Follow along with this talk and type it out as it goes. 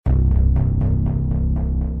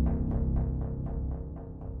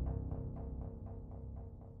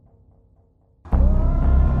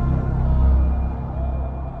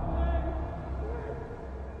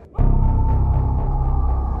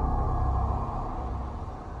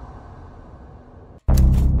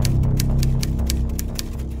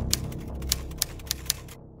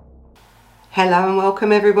Hello and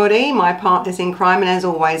welcome everybody, my partners in crime, and as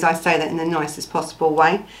always I say that in the nicest possible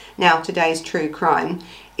way. Now today's true crime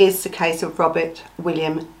is the case of Robert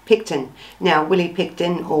William Pickton. Now Willie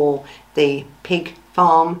Pickton, or the pig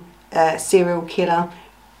farm serial killer,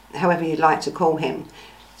 however you'd like to call him.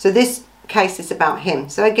 So this case is about him.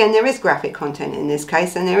 So again, there is graphic content in this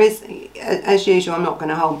case, and there is, as usual, I'm not going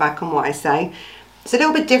to hold back on what I say. It's a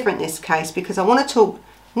little bit different this case because I want to talk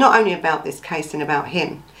not only about this case and about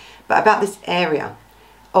him, but about this area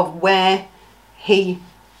of where he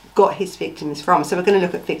got his victims from. So we're going to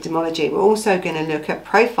look at victimology. We're also going to look at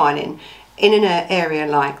profiling in an area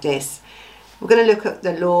like this. We're going to look at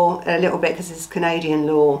the law a little bit because it's Canadian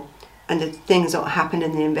law and the things that happened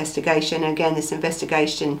in the investigation. Again, this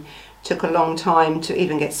investigation took a long time to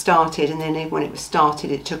even get started, and then when it was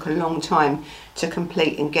started it took a long time to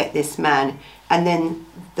complete and get this man. And then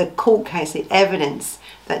the court case, the evidence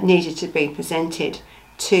that needed to be presented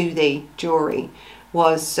to the jury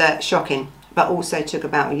was shocking, but also took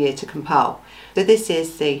about a year to compile. So this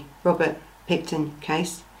is the Robert Pickton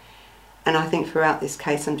case, and I think throughout this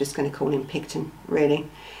case I'm just going to call him Pickton, really.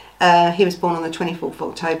 He was born on the 24th of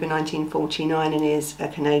October 1949 and is a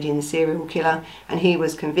Canadian serial killer, and he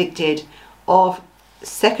was convicted of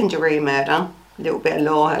secondary murder, a little bit of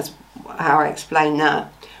law as how I explain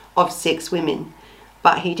that, of 6 women,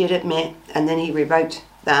 but he did admit, and then he revoked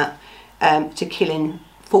that, to killing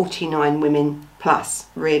 49 women plus.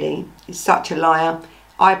 Really, he's such a liar.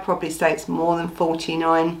 I probably say it's more than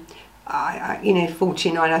 49.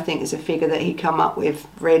 49 I think is a figure that he come up with.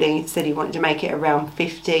 Really, he said he wanted to make it around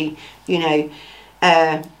 50,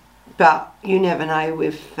 but you never know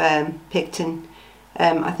with Pickton.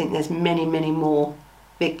 I think there's many more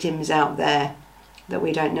victims out there that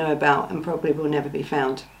we don't know about and probably will never be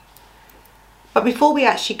found. But before we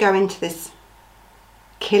actually go into this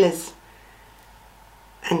killers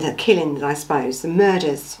and the killings, I suppose, the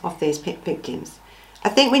murders of these victims, I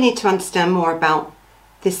think we need to understand more about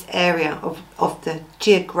this area of the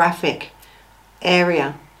geographic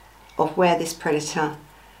area of where this predator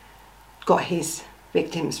got his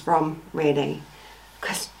victims from, really.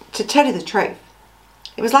 Because to tell you the truth,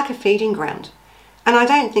 it was like a feeding ground, and I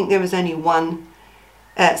don't think there was only one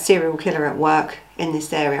serial killer at work in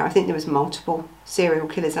this area. I think there was multiple serial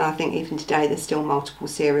killers, and I think even today there's still multiple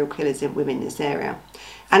serial killers within this area.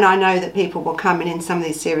 And I know that people were coming in, some of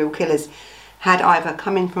these serial killers had either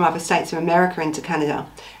come in from other states of America into Canada,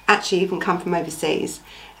 actually even come from overseas,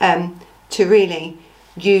 to really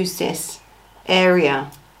use this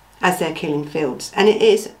area as their killing fields. And it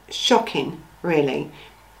is shocking, really,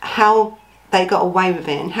 how they got away with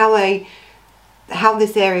it and how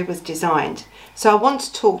this area was designed. So I want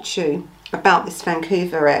to talk to you about this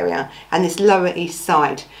Vancouver area and this Lower East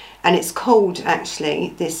Side, and it's called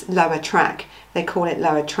actually this Lower Track. They call it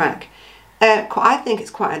Lower Track. I think it's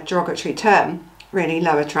quite a derogatory term, really,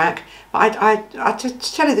 Lower Track, but to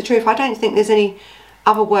tell you the truth, I don't think there's any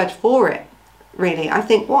other word for it, really. I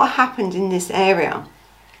think what happened in this area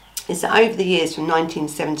is that over the years from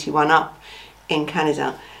 1971 up in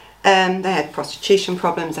Canada, they had prostitution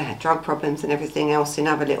problems, they had drug problems and everything else in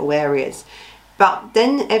other little areas. But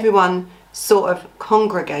then everyone sort of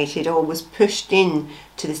congregated or was pushed in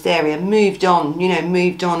to this area, moved on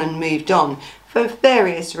for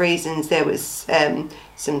various reasons. There was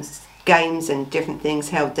some games and different things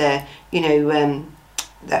held there,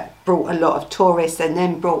 that brought a lot of tourists, and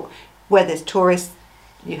then where there's tourists,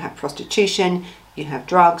 you have prostitution, you have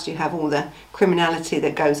drugs, you have all the criminality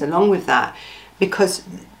that goes along with that, because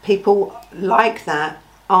people like that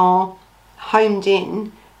are homed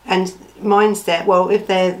in and mindset, well, if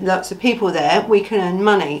there are lots of people there, we can earn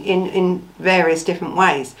money in various different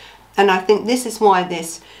ways. And I think this is why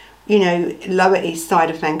this, Lower East Side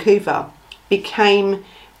of Vancouver became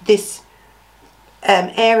this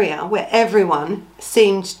area where everyone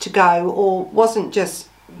seemed to go, or wasn't just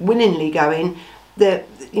willingly going. The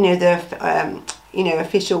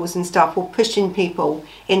officials and stuff were pushing people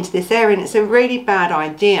into this area, and it's a really bad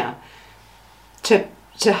idea to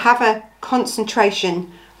have a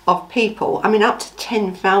concentration of people. I mean, up to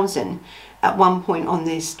 10,000 at one point on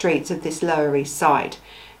these streets of this Lower East Side,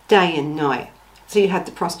 day and night. So you had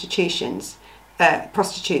the prostitutes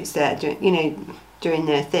there, doing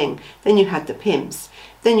their thing. Then you had the pimps.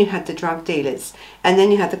 Then you had the drug dealers, and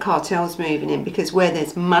then you had the cartels moving in, because where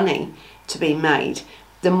there's money to be made,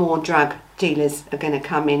 the more drug dealers are going to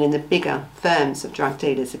come in, and the bigger firms of drug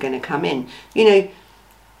dealers are going to come in.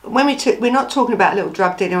 When we're not talking about a little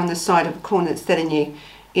drug dealer on the side of a corner that's telling you,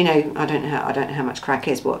 I don't know how much crack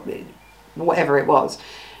is, whatever it was.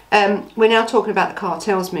 We're now talking about the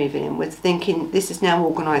cartels moving in. We're thinking this is now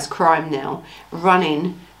organised crime now,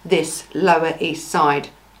 running this lower east side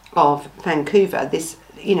of Vancouver, this,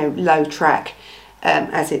 you know, low track,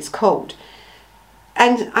 as it's called.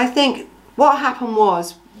 And I think what happened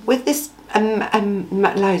was, with this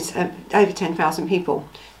loads, over 10,000 people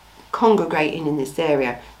congregating in this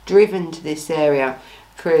area, driven to this area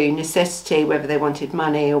through necessity, whether they wanted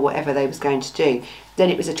money or whatever they was going to do, then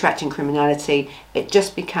it was attracting criminality. It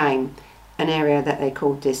just became an area that they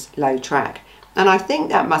called this low track. And I think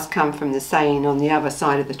that must come from the saying on the other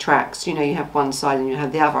side of the tracks, you know, you have one side and you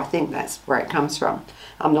have the other. I think that's where it comes from.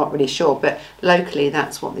 I'm not really sure, but locally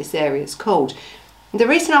that's what this area is called. The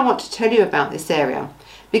reason I want to tell you about this area,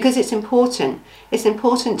 because it's important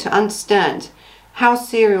to understand how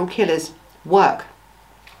serial killers work.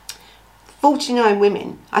 49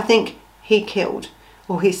 women, I think he killed,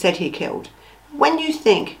 or he said he killed. When you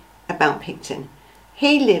think about Pickton,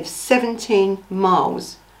 he lives 17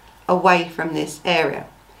 miles away from this area.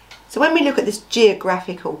 So when we look at this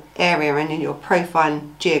geographical area, and in your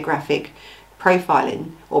profiling, geographic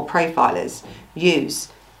profiling or profilers use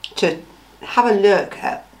to have a look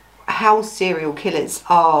at how serial killers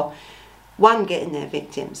are, one, getting their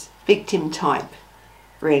victims, victim type,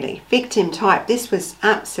 really. Victim type, this was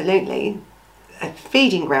absolutely a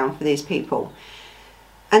feeding ground for these people.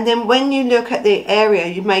 And then when you look at the area,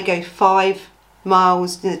 you may go 5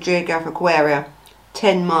 miles in the geographical area,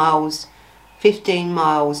 10 miles, 15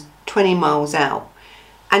 miles, 20 miles out.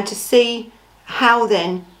 And to see how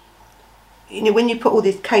then, you know, when you put all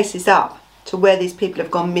these cases up to where these people have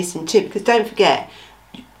gone missing to, because don't forget,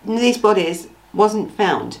 these bodies wasn't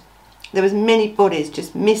found. There was many bodies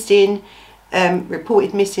just missing,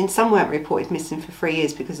 reported missing. Some weren't reported missing for 3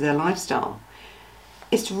 years because of their lifestyle.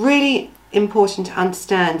 It's really important to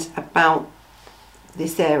understand about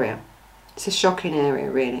this area. It's a shocking area,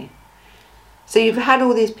 really. So you've had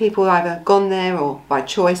all these people either gone there or by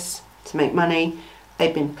choice to make money.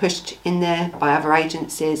 They've been pushed in there by other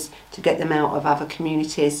agencies to get them out of other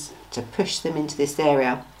communities, to push them into this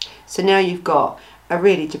area. So now you've got a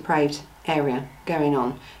really depraved area going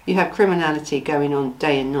on. You have criminality going on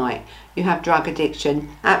day and night. You have drug addiction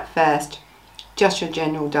at first, just your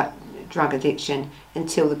general drug addiction,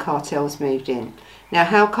 until the cartels moved in. Now,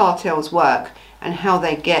 how cartels work and how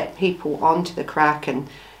they get people onto the crack and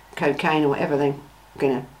cocaine or whatever they're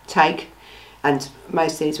going to take, and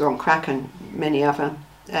most of these were on crack and many other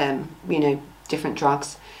you know, different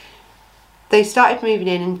drugs. They started moving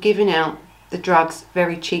in and giving out the drugs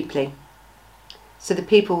very cheaply, so the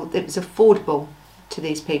people, it was affordable to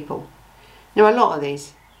these people. Now, a lot of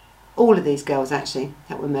these, all of these girls actually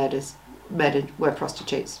that were murdered were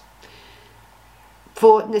prostitutes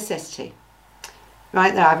for necessity,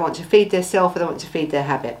 right? They either want to feed themselves, or they want to feed their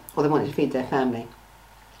habit, or they want to feed their family.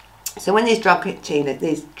 So when these drug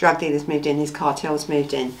dealers moved in, these cartels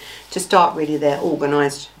moved in to start really their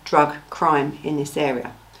organised drug crime in this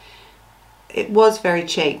area, it was very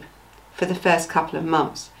cheap for the first couple of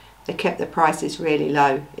months. They kept the prices really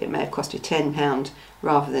low. It may have cost you £10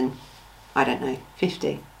 rather than, I don't know,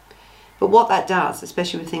 50. But what that does,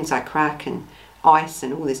 especially with things like crack and ice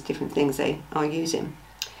and all these different things they are using,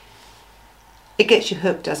 it gets you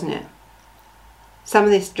hooked, doesn't it? Some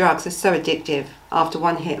of these drugs are so addictive. After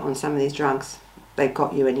one hit on some of these drugs, they've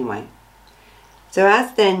got you anyway. So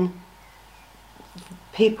as then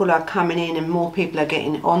people are coming in and more people are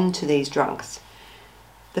getting onto these drugs,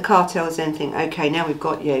 the cartels then think, okay, now we've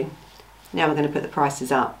got you, now we're going to put the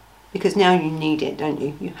prices up, because now you need it, don't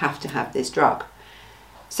you? You have to have this drug.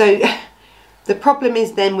 So the problem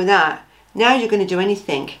is then with that, now you're going to do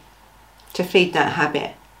anything to feed that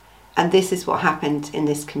habit. And this is what happened in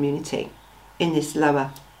this community, in this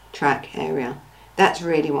lower track area. That's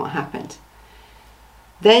really what happened.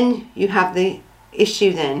 Then you have the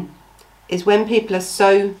issue then, is when people are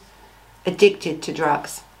so addicted to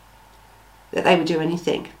drugs that they would do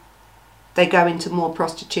anything. They go into more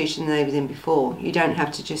prostitution than they were in before. You don't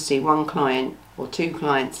have to just see one client or 2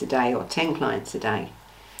 clients a day or 10 clients a day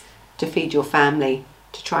to feed your family,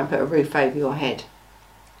 to try and put a roof over your head.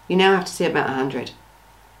 You now have to see about 100,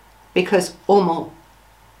 because, or more,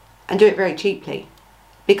 and do it very cheaply,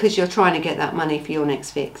 because you're trying to get that money for your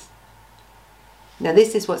next fix. Now,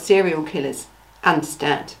 this is what serial killers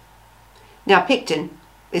understand. Now, Pickton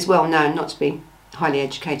is well known not to be highly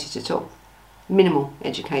educated at all. Minimal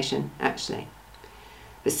education, actually.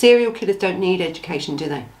 But serial killers don't need education, do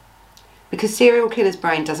they? Because serial killers'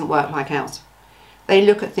 brain doesn't work like ours. They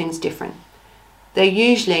look at things different. They're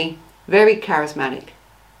usually very charismatic,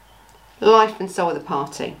 life and soul of the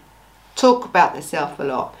party, talk about themselves a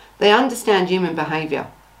lot. They understand human behaviour.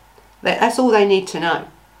 That's all they need to know.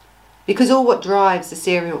 Because all what drives a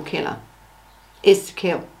serial killer is to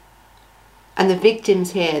kill. And the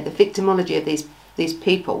victims here, the victimology of these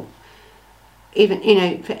people, even, you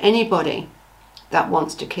know, for anybody that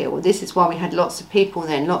wants to kill. This is why we had lots of people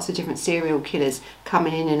then, lots of different serial killers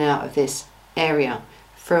coming in and out of this area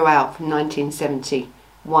throughout from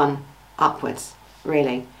 1971 upwards,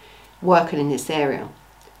 really, working in this area,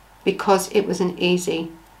 because it was an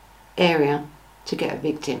easy area to get a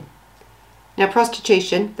victim. Now,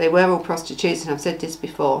 prostitution, they were all prostitutes, and I've said this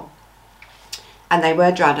before, and they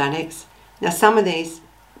were drug addicts. Now, some of these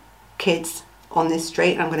kids on this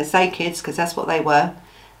street, I'm going to say kids because that's what they were,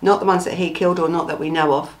 not the ones that he killed or not that we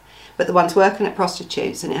know of, but the ones working at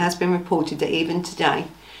prostitutes, and it has been reported that even today,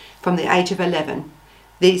 from the age of 11,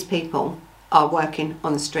 these people are working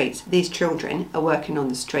on the streets. These children are working on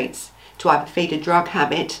the streets to either feed a drug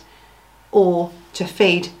habit or to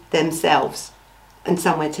feed themselves and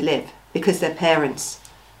somewhere to live, because their parents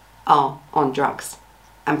are on drugs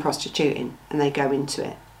and prostituting and they go into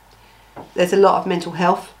it. There's a lot of mental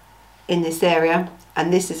health in this area,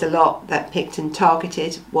 and this is a lot that Pickton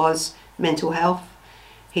targeted, was mental health.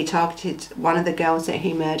 He targeted one of the girls that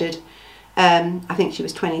he murdered. I think she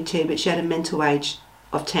was 22, but she had a mental age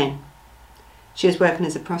of 10. She was working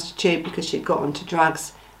as a prostitute because she'd got onto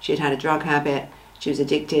drugs. She had a drug habit. She was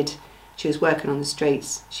addicted. She was working on the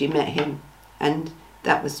streets. She met him, and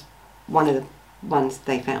that was one of the ones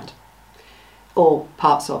they found, or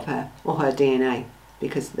parts of her, or her DNA,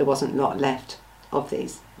 because there wasn't a lot left of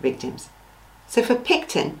these victims. So for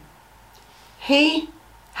Pickton, he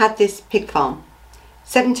had this pig farm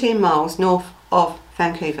 17 miles north of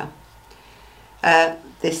Vancouver,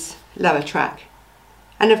 this lower track.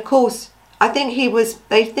 And of course, I think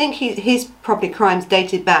they think his probably crimes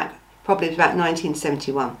dated back probably about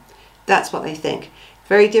 1971. That's what they think.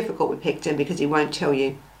 Very difficult with Pickton because he won't tell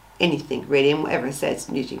you anything really, and whatever he says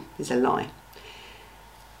usually is a lie.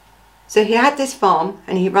 So he had this farm,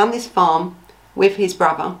 and he ran this farm with his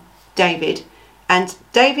brother, David. And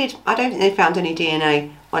David, I don't think they found any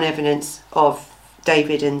DNA on evidence of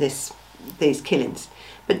David and these killings.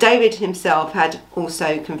 But David himself had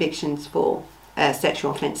also convictions for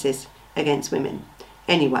sexual offences against women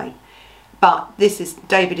anyway. But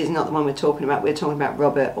David is not the one we're talking about. We're talking about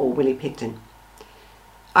Robert or Willie Pickton.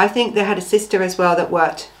 I think they had a sister as well that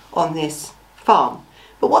worked on this farm.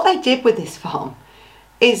 But what they did with this farm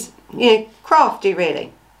is, you know, crafty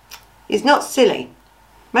really. He's not silly.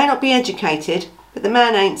 May not be educated, but the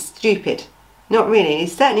man ain't stupid. Not really.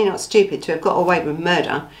 He's certainly not stupid to have got away with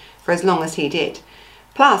murder for as long as he did.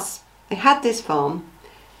 Plus, they had this farm,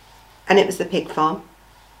 and it was the pig farm.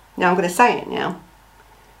 Now I'm going to say it now.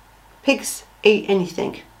 Pigs eat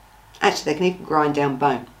anything. Actually, they can even grind down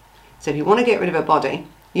bone. So if you want to get rid of a body,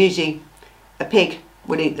 usually a pig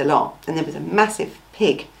would eat the lot. And there was a massive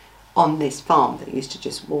pig on this farm that used to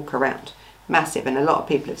just walk around. Massive, and a lot of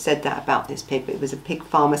people have said that about this pig, but it was a pig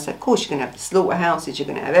farmer, so of course you're going to have the slaughterhouses, you're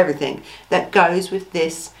going to have everything that goes with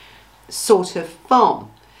this sort of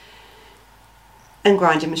farm. And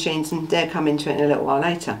grinding machines, and they'll come into it in a little while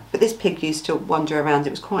later. But this pig used to wander around.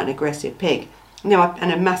 It was quite an aggressive pig. Now,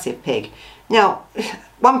 and a massive pig. Now,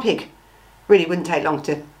 one pig really wouldn't take long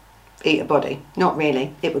to eat a body. Not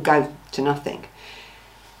really. It would go to nothing.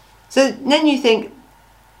 So then you think,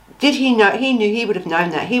 did he know? He knew, he would have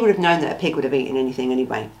known that. He would have known that a pig would have eaten anything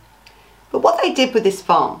anyway. But what they did with this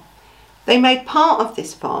farm, they made part of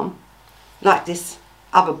this farm, like this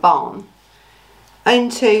other barn,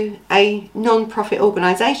 into a non-profit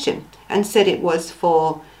organisation, and said it was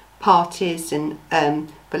for parties and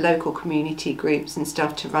for local community groups and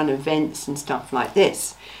stuff, to run events and stuff like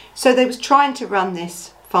this. So they was trying to run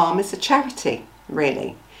this farm as a charity,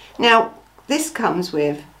 really. Now, this comes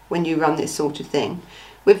with, when you run this sort of thing,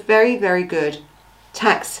 with very, very good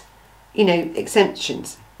tax, you know,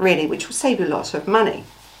 exemptions, really, which will save you a lot of money.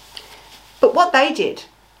 But what they did,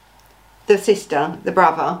 the sister, the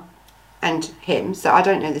brother, and him, so I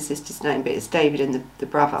don't know the sister's name, but it's David and the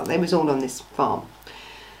brother, they was all on this farm.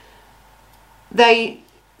 They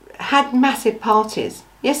had massive parties.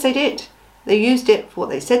 Yes, they did. They used it for what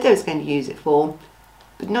they said they was going to use it for,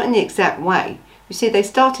 but not in the exact way. You see, they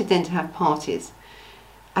started then to have parties.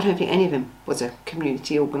 I don't think any of them was a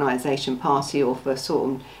community organisation party or for sort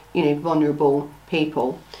of, you know, vulnerable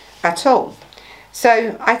people at all.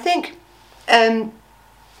 So I think the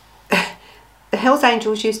Hells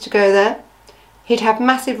Angels used to go there. He'd have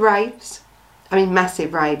massive raves. I mean,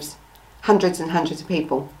 massive raves. Hundreds and hundreds of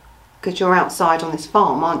people. Because you're outside on this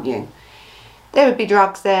farm, aren't you? There would be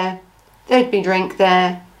drugs there. There'd be drink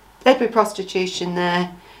there. There'd be prostitution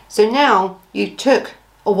there. So now you took,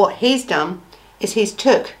 or what he's done, is he's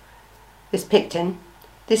took this Pickton,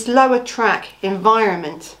 this lower track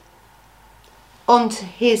environment, onto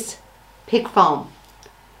his pig farm.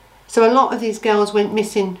 So a lot of these girls went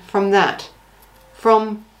missing from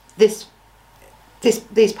these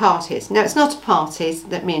parties. Now, it's not parties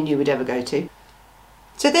that me and you would ever go to.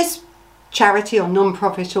 So this charity or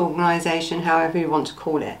non-profit organisation, however you want to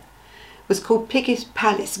call it, was called Piggy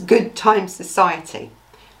Palace Good Time Society.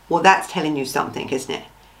 Well, that's telling you something, isn't it?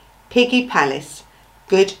 Piggy Palace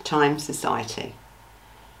Good Time Society.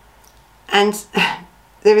 And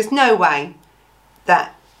there is no way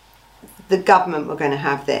that the government were going to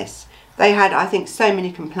have this. They had, I think, so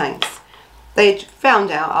many complaints. They had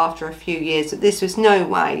found out after a few years that this was no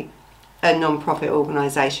way a non-profit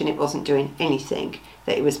organisation. It wasn't doing anything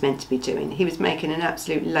that it was meant to be doing. He was making an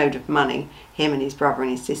absolute load of money, him and his brother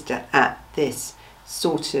and his sister, at this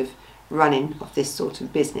sort of running of this sort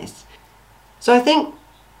of business. So I think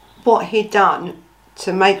what he'd done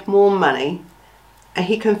to make more money,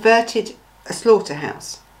 he converted a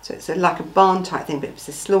slaughterhouse. So it's like a barn type thing, but it was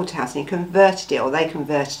a slaughterhouse, and he converted it, or they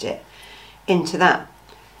converted it, into that.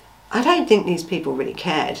 I don't think these people really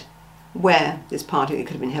cared where this party, it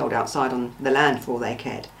could have been held outside on the land for all they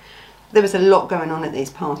cared. There was a lot going on at these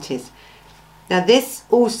parties. Now this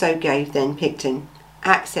also gave then Pickton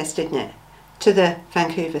access, didn't it, to the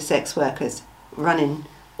Vancouver sex workers running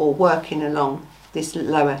or working along this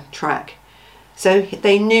lower track. So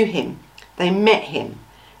they knew him, they met him.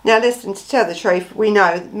 Now listen, to tell the truth, we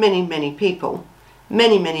know many people,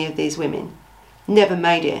 many of these women never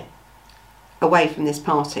made it away from this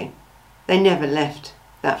party. They never left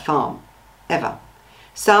that farm, ever.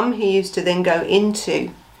 Some he used to then go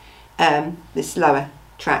into this lower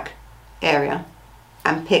track area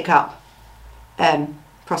and pick up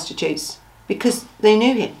prostitutes, because they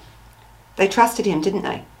knew him. They trusted him, didn't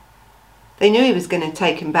they? They knew he was going to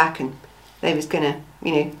take him back, and they was going to,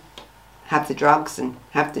 you know, have the drugs and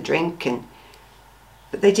have the drink,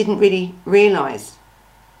 but they didn't really realise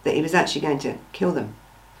that he was actually going to kill them.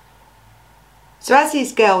 So as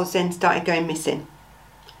these girls then started going missing,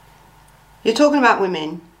 you're talking about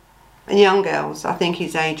women and young girls, I think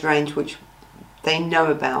his age range, which they know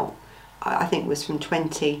about, I think was from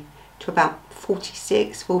 20 to about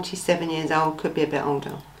 46, 47 years old, could be a bit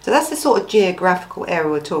older. So that's the sort of geographical area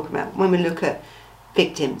we're talking about when we look at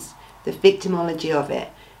victims, the victimology of it.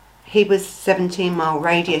 He was 17-mile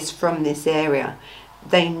radius from this area.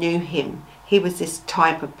 They knew him. He was this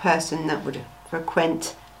type of person that would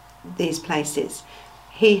frequent these places.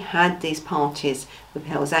 He had these parties with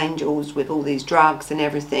Hell's Angels, with all these drugs and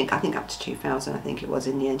everything. I think up to 2000, I think it was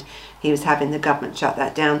in the end. He was having the government shut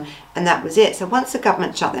that down, and that was it. So once the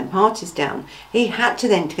government shut them parties down, he had to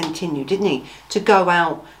then continue, didn't he, to go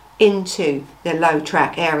out into the low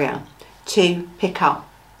track area to pick up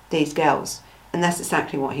these girls. And that's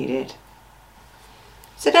exactly what he did.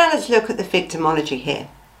 So now let's look at the victimology here.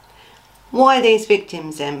 Why these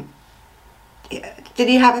victims then? Did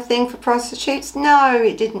he have a thing for prostitutes? No,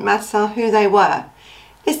 it didn't matter who they were.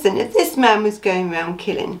 Listen, if this man was going around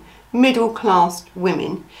killing middle-class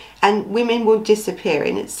women, and women were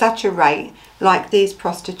disappearing at such a rate like these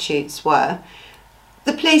prostitutes were,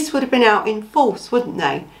 the police would have been out in force, wouldn't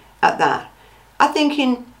they, at that? I think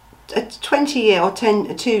in 20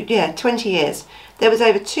 years, there was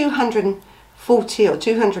over 240 or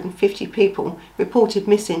 250 people reported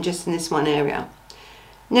missing just in this one area.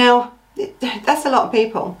 Now, that's a lot of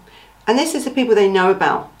people, and this is the people they know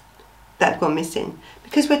about that have gone missing,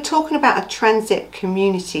 because we're talking about a transit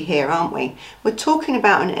community here, aren't we? We're talking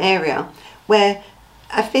about an area where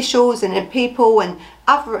officials and people and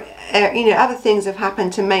other other things have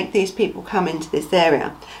happened to make these people come into this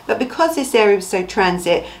area. But because this area was so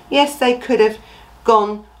transit, yes, they could have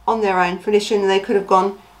gone on their own volition, and they could have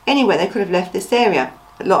gone anywhere. They could have left this area.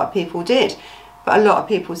 A lot of people did, but a lot of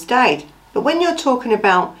people stayed. But when we're talking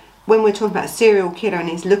about a serial killer and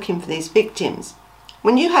he's looking for these victims,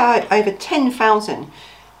 when you have over 10,000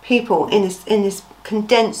 people in this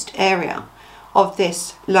condensed area of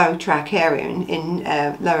this low track area in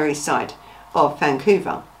Lower East Side of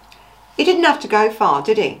Vancouver, he didn't have to go far,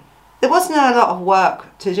 did he? There wasn't a lot of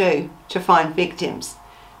work to do to find victims.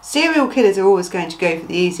 Serial killers are always going to go for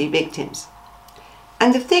the easy victims.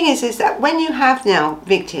 And the thing is that when you have now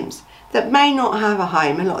victims that may not have a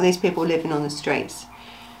home, a lot of these people living on the streets,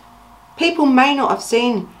 people may not have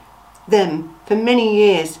seen them for many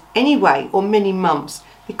years anyway, or many months,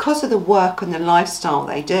 because of the work and the lifestyle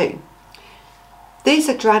they do. These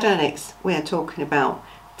are drug addicts we are talking about.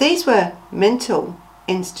 These were mental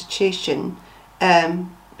institution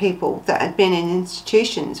people that had been in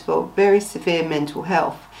institutions for very severe mental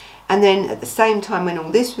health. And then at the same time when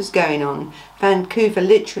all this was going on, Vancouver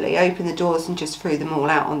literally opened the doors and just threw them all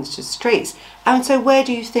out onto the streets. And so where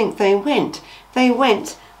do you think they went? They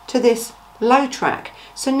went to this low track.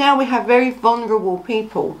 So now we have very vulnerable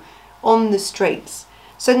people on the streets.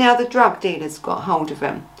 So now the drug dealers got hold of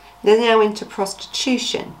them. They're now into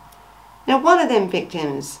prostitution. Now one of them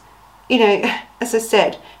victims, you know, as I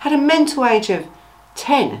said, had a mental age of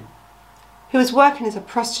 10, who was working as a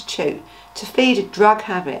prostitute to feed a drug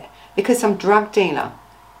habit because some drug dealer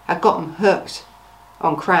had got him hooked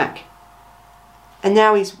on crack. And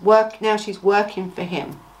now she's working for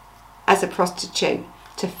him as a prostitute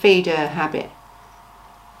to feed her habit.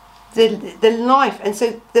 The life, and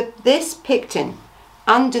so this Pickton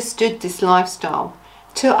understood this lifestyle.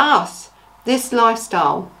 To us, this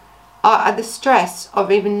lifestyle, the stress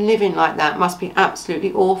of even living like that must be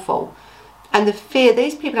absolutely awful. And the fear,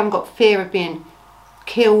 these people haven't got fear of being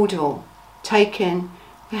killed or taken.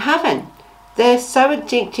 They haven't. They're so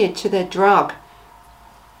addicted to their drug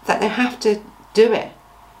that they have to do it.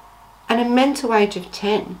 And a mental age of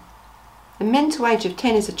 10. A mental age of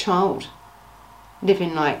 10 is a child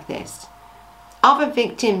living like this. Other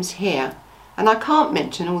victims here, and I can't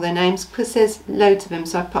mention all their names because there's loads of them,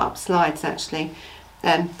 so I put up slides actually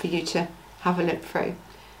for you to have a look through.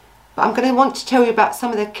 But I'm going to want to tell you about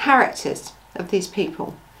some of the characters of these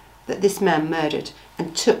people that this man murdered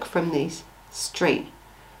and took from these street.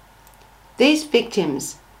 These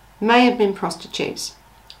victims may have been prostitutes,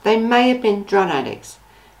 they may have been drug addicts,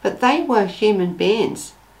 but they were human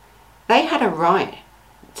beings. They had a right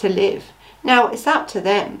to live. Now it's up to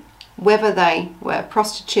them whether they were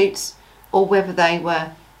prostitutes or whether they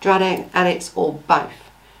were drug addicts or both.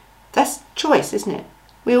 That's choice, isn't it?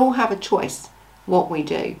 We all have a choice what we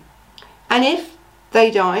do. And if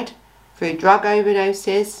they died through drug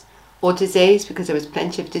overdoses or disease, because there was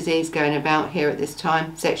plenty of disease going about here at this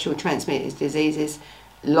time, sexual transmitted diseases,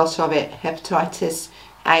 lots of it, hepatitis,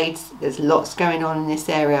 AIDS, there's lots going on in this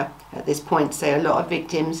area at this point, so a lot of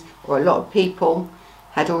victims or a lot of people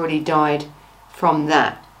had already died from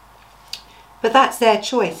that. But that's their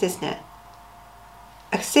choice, isn't it?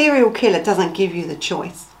 A serial killer doesn't give you the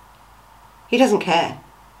choice. He doesn't care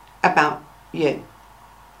about you.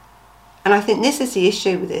 And I think this is the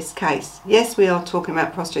issue with this case. Yes, we are talking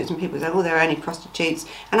about prostitutes and people say, oh, they're only prostitutes.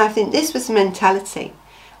 And I think this was the mentality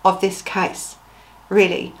of this case,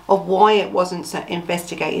 really, of why it wasn't so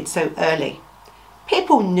investigated so early.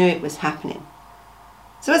 People knew it was happening.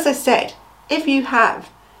 So as I said, if you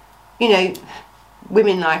have, you know,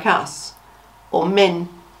 women like us, or men,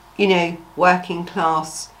 you know, working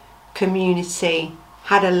class, community,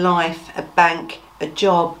 had a life, a bank, a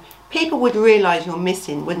job, people would realise you're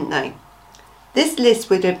missing, wouldn't they? This list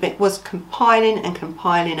was compiling and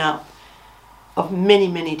compiling up of many,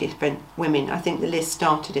 many different women. I think the list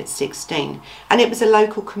started at 16. And it was a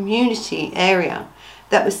local community area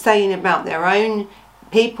that was saying about their own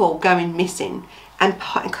people going missing and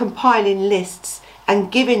compiling lists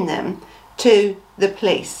and giving them to the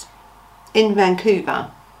police in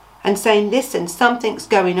Vancouver and saying, listen, something's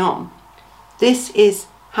going on. This is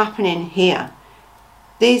happening here.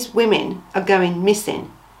 These women are going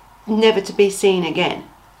missing, never to be seen again.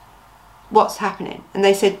 What's happening? And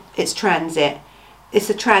they said, it's transit.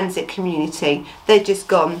 It's a transit community. They're just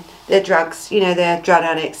gone. They're drugs, you know, they're drug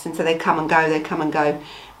addicts, and so they come and go, they come and go.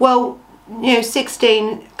 Well, you know,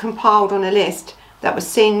 16 compiled on a list that was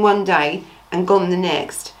seen one day and gone the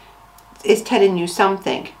next is telling you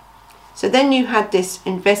something. So then you had this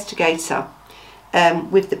investigator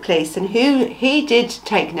with the police, and he did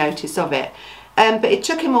take notice of it. But it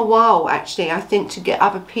took him a while, actually, I think, to get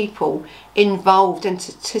other people involved and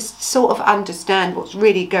to sort of understand what's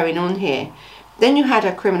really going on here. Then you had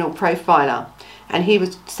a criminal profiler, and he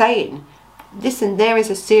was saying, listen, there is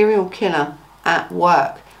a serial killer at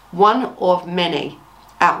work, one of many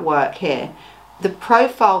at work here. The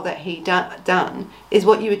profile that he done is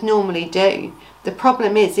what you would normally do. The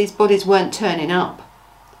problem is these bodies weren't turning up.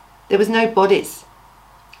 There was no bodies.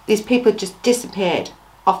 These people just disappeared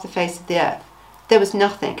off the face of the earth. There was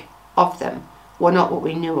nothing of them, well, not what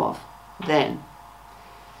we knew of then.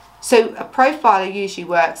 So a profiler usually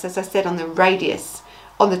works, as I said, on the radius,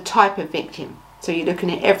 on the type of victim. So you're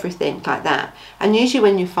looking at everything like that. And usually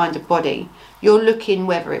when you find a body, you're looking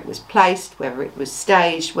whether it was placed, whether it was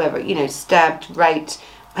staged, whether, you know, stabbed, raped,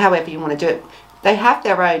 however you want to do it. They have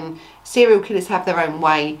their own, serial killers have their own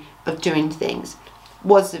way of doing things.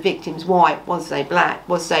 Was the victims white? Was they black?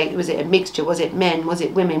 Was it a mixture? Was it men? Was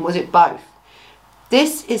it women? Was it both?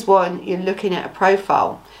 This is when you're looking at a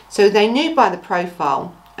profile. So they knew by the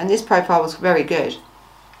profile, and this profile was very good,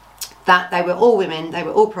 that they were all women, they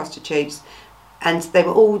were all prostitutes, and they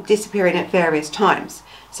were all disappearing at various times.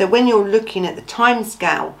 So when you're looking at the time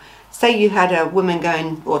scale, say you had a woman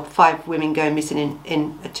going, or 5 women going missing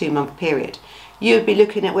in a 2-month period, You would be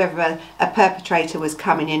looking at whether a perpetrator was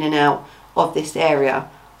coming in and out of this area,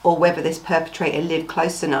 or whether this perpetrator lived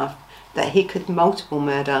close enough that he could multiple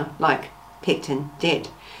murder like Pickton did.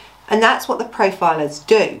 And that's what the profilers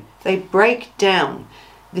do. They break down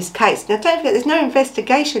this case. Now don't forget, there's no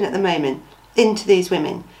investigation at the moment into these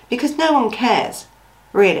women because no one cares,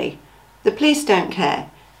 really. The police don't care.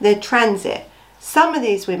 They're transit. Some of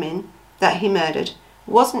these women that he murdered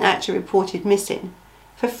wasn't actually reported missing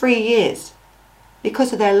for 3 years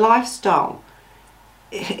because of their lifestyle.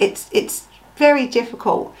 It's very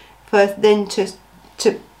difficult for them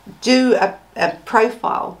to do a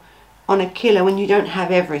profile on a killer when you don't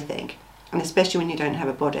have everything, and especially when you don't have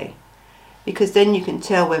a body, because then you can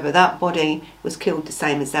tell whether that body was killed the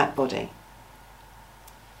same as that body.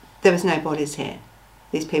 There was no bodies here.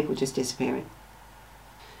 These people were just disappearing.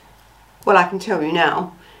 Well, I can tell you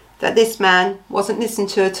now that this man wasn't listened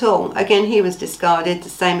to at all. Again, he was discarded, the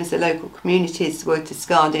same as the local communities were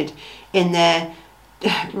discarded in their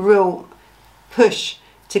real push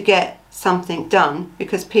to get something done,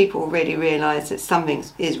 because people really realised that something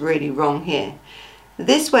is really wrong here.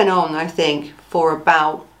 This went on, I think, for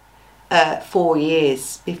about 4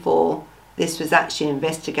 years before this was actually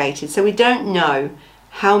investigated. So we don't know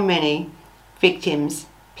how many victims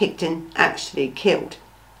Pickton actually killed.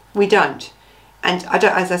 We don't. And I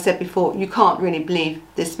don't, as I said before, you can't really believe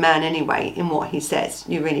this man anyway in what he says.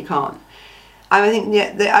 You really can't. I think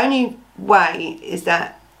the only way is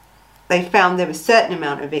that they found there was a certain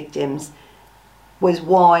amount of victims was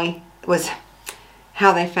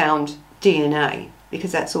how they found DNA,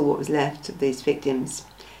 because that's all what was left of these victims.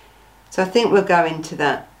 So I think we'll go into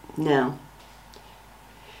that now.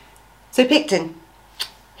 So Pickton,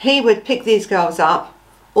 he would pick these girls up,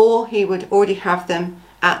 or he would already have them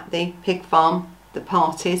at the pig farm, the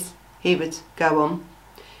parties he would go on.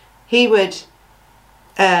 He would,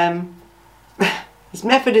 his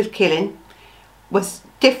method of killing was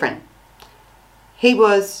different. He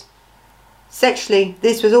was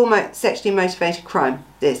this was almost sexually motivated crime,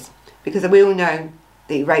 this, because we all know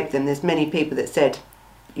that he raped them. There's many people that said,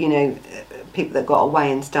 you know, people that got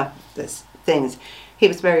away and stuff, that's things. He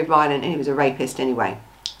was very violent and he was a rapist anyway.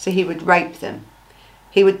 So he would rape them.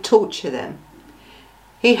 He would torture them.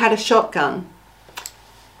 He had a shotgun,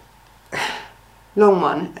 long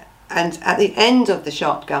one, and at the end of the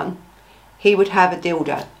shotgun he would have a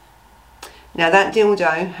dildo. Now that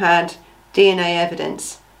dildo had DNA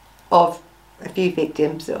evidence of a few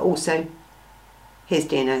victims, also his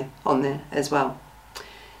DNA on there as well.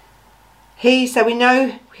 So we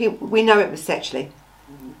know it was sexually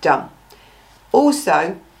done.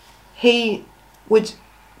 Also, he would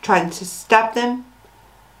try to stab them.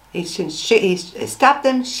 He stabbed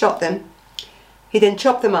them, shot them. He then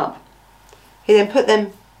chopped them up. He then put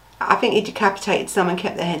them, I think he decapitated some and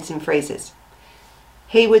kept their heads in freezers.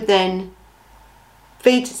 He would then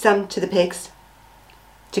feed some to the pigs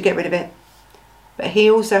to get rid of it. But he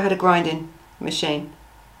also had a grinding machine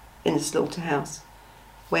in the slaughterhouse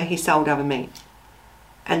where he sold other meat.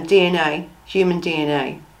 And DNA, human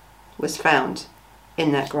DNA, was found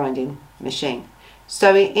in that grinding machine.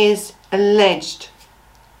 So it is alleged,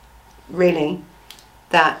 really,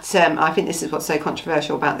 that I think this is what's so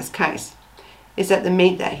controversial about this case, is that the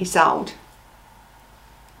meat that he sold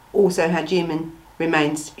also had human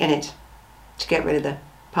remains in it to get rid of the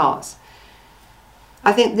parts.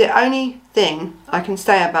 I think the only thing I can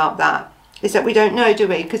say about that is that we don't know, do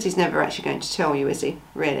we? Because he's never actually going to tell you, is he?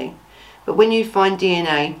 Really? But when you find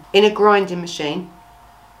DNA in a grinding machine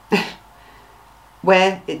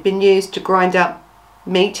where it'd been used to grind up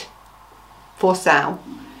meat for sale,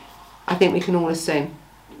 I think we can all assume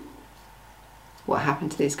what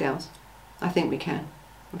happened to these girls. I think we can.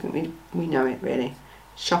 I think we know it, really.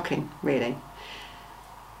 Shocking, really.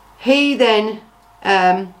 He then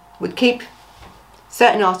would keep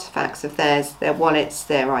certain artefacts of theirs, their wallets,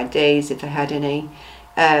 their IDs, if they had any,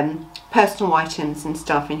 personal items and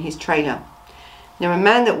stuff in his trailer. Now, a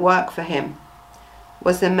man that worked for him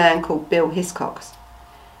was a man called Bill Hiscox.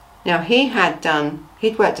 Now, he'd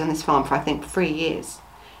worked on this farm for, I think, 3 years,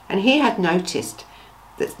 and he had noticed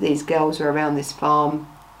that these girls were around this farm,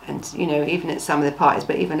 and, you know, even at some of the parties,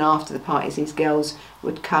 but even after the parties, these girls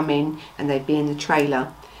would come in and they'd be in the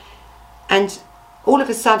trailer. And all of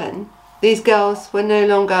a sudden, these girls were no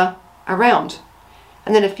longer around.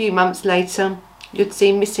 And then a few months later, you'd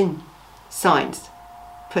see missing signs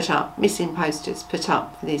put up, missing posters put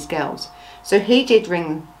up for these girls. So he did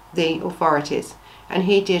ring the authorities, and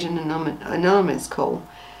he did an anonymous call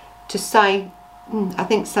to say, I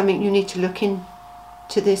think something you need to look into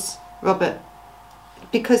this, Robert,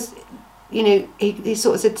 because you know, he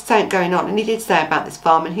sort of said something going on, and he did say about this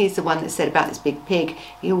farm, and he's the one that said about this big pig.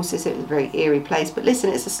 He also said it was a very eerie place. But listen,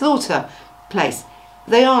 it's a slaughter place.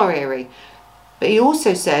 They are eerie. But he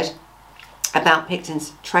also said about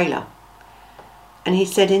Pickton's trailer, and he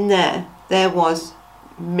said in there was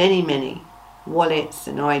many wallets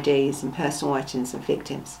and IDs and personal items of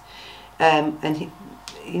victims, and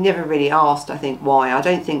he never really asked, I think, why. I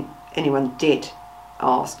don't think anyone did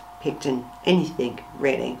ask Pickton anything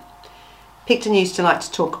really. Pickton used to like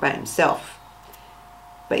to talk about himself,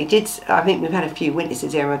 but he did. I think we've had a few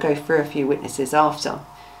witnesses here, and we'll go through a few witnesses after.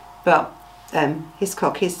 But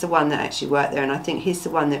Hiscock, he's the one that actually worked there, and I think he's the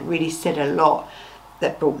one that really said a lot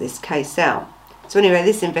that brought this case out. So anyway,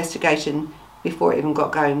 this investigation, before it even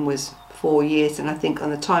got going, was 4 years, and I think on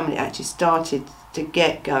the time when it actually started to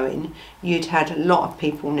get going, you'd had a lot of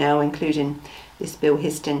people now, including this Bill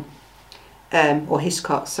Histon, or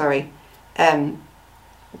Hiscock, sorry,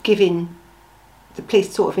 giving the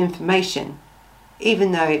police sort of information,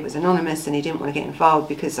 even though it was anonymous and he didn't want to get involved,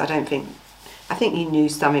 because I think he knew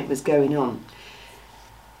something was going on.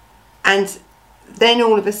 And then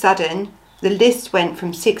all of a sudden the list went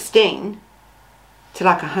from 16 to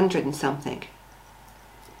like 100 and something,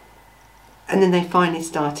 and then they finally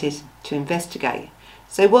started to investigate.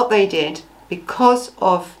 So what they did, because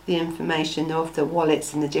of the information of the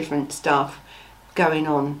wallets and the different stuff going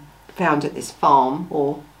on found at this farm,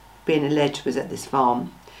 or being alleged was at this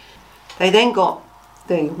farm, they then got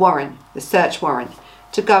the warrant, the search warrant,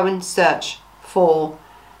 to go and search for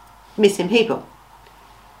missing people.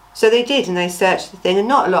 So they did, and they searched the thing, and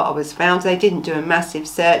not a lot was found. They didn't do a massive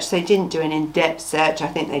search, they didn't do an in-depth search. I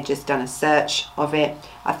think they just done a search of it.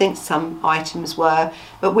 I think some items were,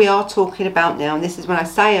 but we are talking about now, and this is when I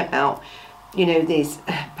say about, you know, these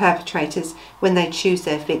perpetrators, when they choose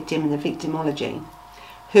their victim and the victimology.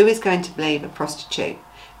 Who is going to believe a prostitute?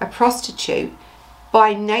 A prostitute,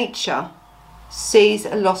 by nature, sees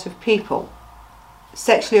a lot of people,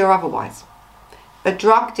 sexually or otherwise. A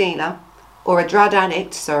drug dealer, or a drug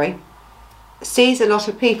addict, sorry, sees a lot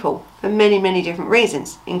of people for many different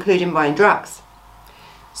reasons, including buying drugs.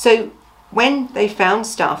 So when they found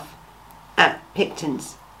stuff at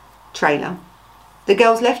Pickton's trailer, the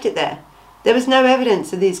girls left it there. There was no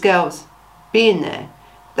evidence of these girls being there.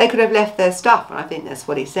 They could have left their stuff, and I think that's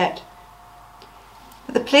what he said.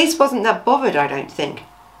 But the police wasn't that bothered, I don't think,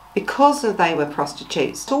 because they were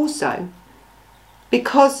prostitutes. Also,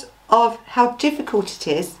 because of how difficult it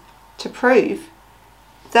is to prove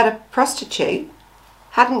that a prostitute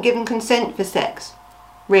hadn't given consent for sex.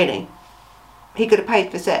 Really. He could have paid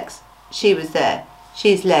for sex. She was there.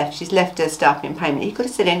 She's left her stuff in payment. He could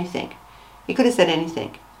have said anything. He could have said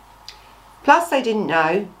anything. Plus they didn't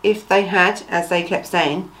know if they had, as they kept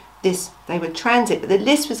saying, they would transit, but the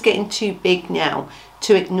list was getting too big now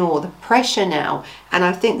to ignore, the pressure now, and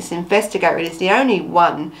I think this investigator is the only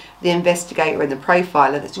one, the investigator and the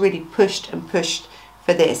profiler, that's really pushed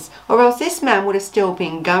for this, or else this man would have still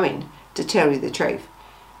been going, to tell you the truth.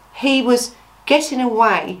 He was getting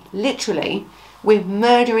away, literally, with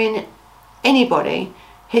murdering anybody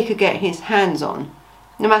he could get his hands on,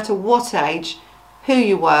 no matter what age, who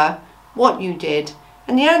you were, what you did,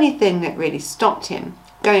 and the only thing that really stopped him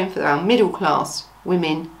going for our middle class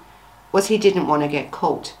women was he didn't want to get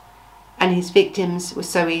caught, and his victims were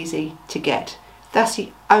so easy to get. That's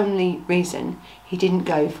the only reason he didn't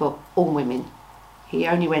go for all women. He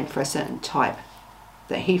only went for a certain type,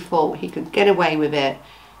 that he thought he could get away with it,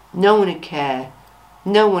 no one would care,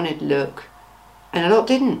 no one would look, and a lot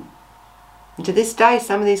didn't. And to this day,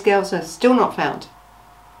 some of these girls are still not found.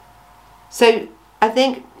 So I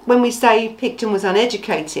think when we say Pickton was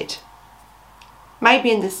uneducated,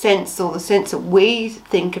 maybe in the sense that we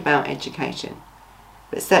think about education,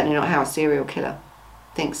 but certainly not how a serial killer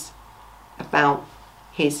thinks about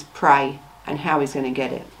his prey and how he's going to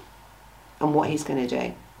get it and what he's going to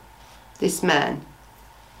do. This man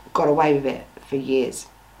got away with it for years.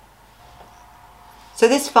 So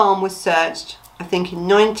this farm was searched, I think in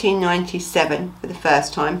 1997 for the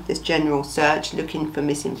first time, this general search looking for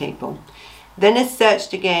missing people. Then it's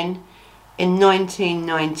searched again in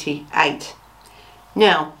 1998.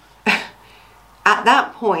 Now, at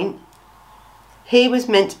that point, he was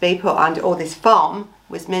meant to be put under, or this farm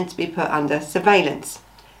was meant to be put under surveillance,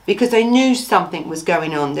 because they knew something was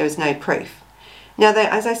going on. There was no proof. Now,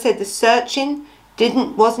 as I said, the searching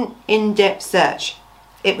wasn't in-depth search.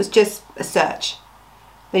 It was just a search.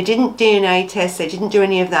 They didn't DNA test. They didn't do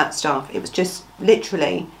any of that stuff. It was just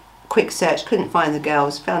literally quick search. Couldn't find the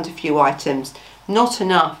girls. Found a few items. Not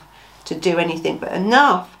enough to do anything, but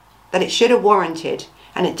enough that it should have warranted,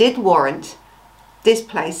 and it did warrant, this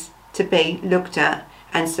place to be looked at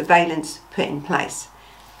and surveillance put in place.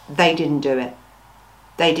 They didn't do it.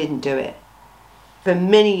 They didn't do it. For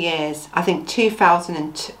many years, I think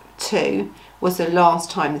 2002 was the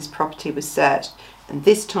last time this property was searched, and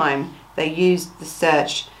this time they used the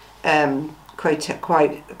search criteria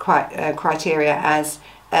as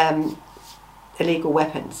illegal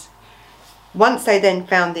weapons. Once they then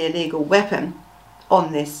found the illegal weapon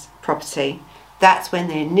on this property, that's when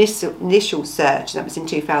the initial search, that was in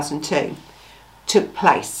 2002, took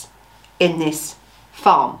place in this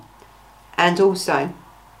farm and also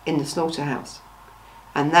in the slaughterhouse.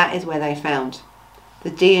 And that is where they found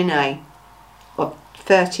the DNA of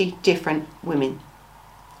 30 different women.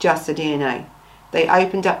 Just the DNA. They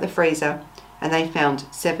opened up the freezer and they found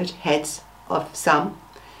severed heads of some.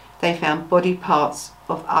 They found body parts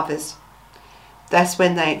of others. That's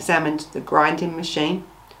when they examined the grinding machine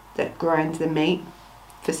that ground the meat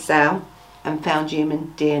for sale and found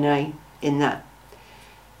human DNA in that.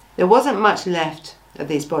 There wasn't much left of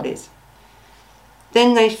these bodies.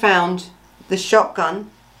 Then they found the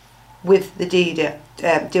shotgun with the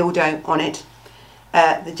dildo on it,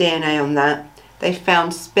 the DNA on that. They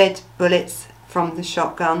found sped bullets from the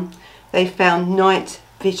shotgun. They found night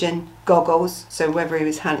vision goggles, so whether he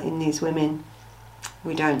was hunting these women,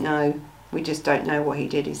 we don't know. We just don't know what he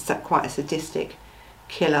did. He's quite a sadistic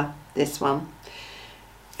killer, this one.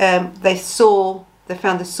 They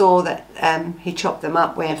found the saw that he chopped them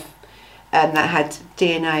up with, that had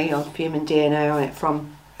DNA of human DNA on it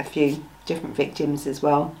from a few different victims as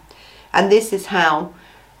well. And this is how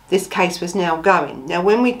this case was now going. Now,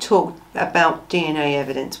 when we talk about DNA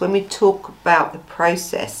evidence, when we talk about the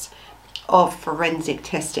process of forensic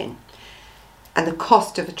testing and the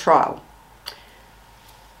cost of a trial,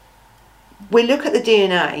 we look at the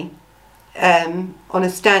DNA on a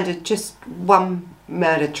standard just one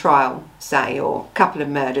murder trial, say, or a couple of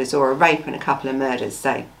murders, or a rape and a couple of murders,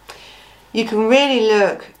 say. You can really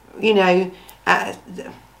look, you know, at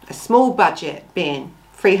a small budget being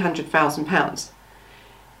 £300,000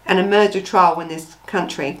 and a murder trial in this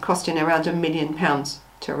country costing around £1 million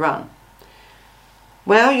to run.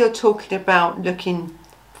 Well, you're talking about looking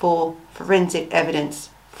for forensic evidence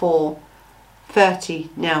for 30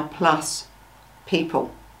 now plus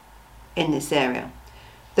people in this area.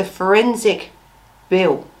 The forensic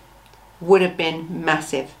bill would have been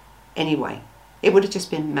massive anyway. It would have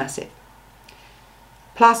just been massive.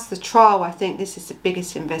 Plus the trial, I think this is the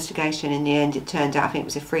biggest investigation in the end. It turned out, I think it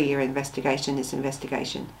was a 3-year investigation, this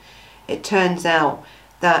investigation. It turns out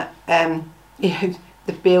that you know,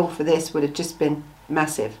 the bill for this would have just been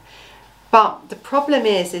massive. But the problem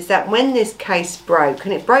is that when this case broke,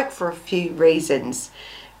 and it broke for a few reasons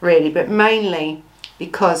really, but mainly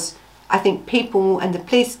because I think people and the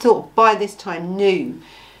police sort of by this time knew,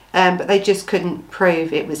 but they just couldn't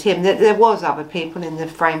prove it was him. There was other people in the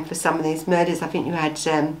frame for some of these murders. I think you had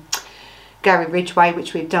Gary Ridgway,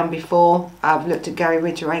 which we've done before. I've looked at Gary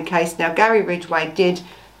Ridgway case. Now, Gary Ridgway did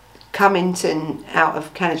come into and out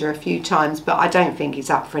of Canada a few times, but I don't think he's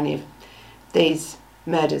up for any of these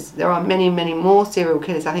murders. There are many, many more serial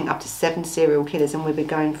killers, I think up to 7 serial killers, and we'll be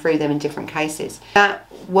going through them in different cases, that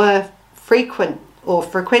were frequented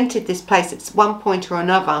this place at one point or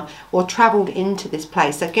another, or travelled into this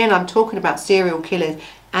place. Again, I'm talking about serial killers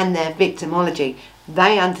and their victimology.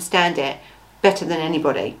 They understand it better than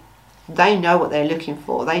anybody. They know what they're looking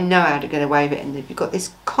for. They know how to get away with it. And you've got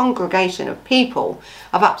this congregation of people,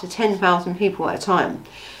 of up to 10,000 people at a time,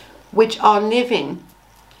 which are living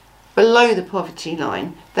below the poverty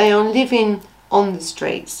line. They are living on the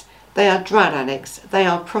streets. They are drug addicts. They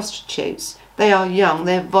are prostitutes. They are young.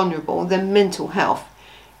 They're vulnerable. Their mental health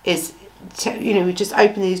is, you know, we just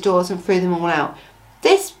open these doors and threw them all out.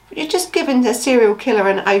 This, you're just giving the serial killer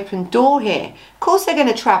an open door here. Of course they're going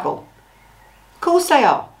to travel. Of course they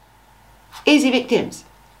are. Easy victims.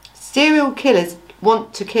 Serial killers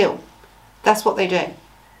want to kill. That's what they do.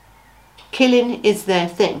 Killing is their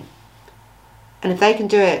thing. And if they can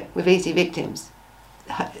do it with easy victims,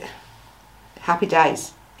 happy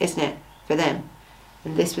days, isn't it, for them?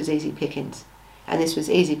 And this was easy pickings. And this was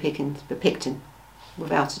easy pickings for Pickton,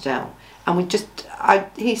 without a doubt. And we just,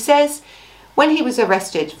 he says, when he was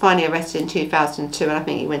arrested, finally arrested in 2002, and I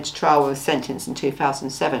think he went to trial or was sentenced in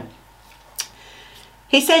 2007,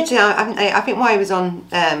 he said, I think while he was on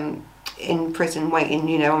in prison waiting,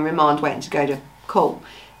 you know, on remand waiting to go to court,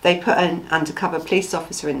 they put an undercover police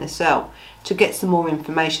officer in the cell to get some more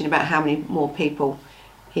information about how many more people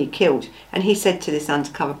he killed. And he said to this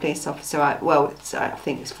undercover police officer, well, I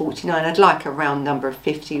think it's 49, I'd like a round number of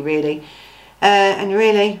 50 really. And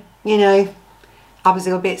really, you know, I was a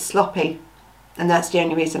little bit sloppy, and that's the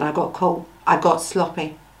only reason I got caught. I got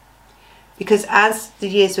sloppy. because as the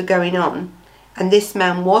years were going on and this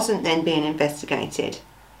man wasn't then being investigated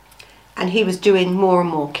and he was doing more and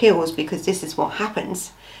more kills, because this is what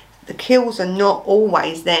happens, the kills are not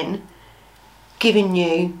always then giving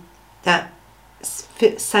you that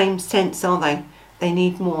same sense, are they? They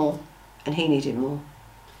need more, and he needed more.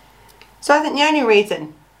 So I think the only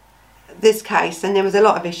reason this case, and there was a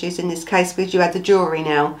lot of issues in this case because you had the jury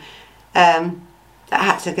now that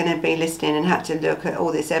had to going to be listening and had to look at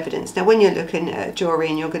all this evidence. Now when you're looking at a jury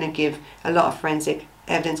and you're going to give a lot of forensic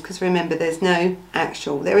evidence, because remember there's no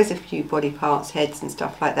actual, there is a few body parts, heads and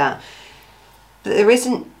stuff like that, but there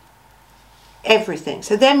isn't everything.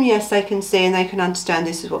 So them, yes, they can see and they can understand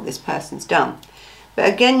this is what this person's done. But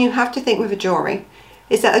again, you have to think with a jury,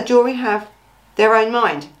 is that a jury have their own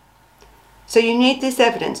mind. So you need this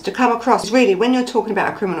evidence to come across. Really, when you're talking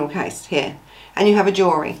about a criminal case here, and you have a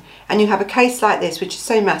jury, and you have a case like this, which is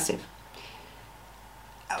so massive,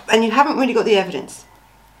 and you haven't really got the evidence,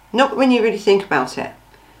 not when you really think about it,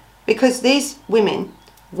 because these women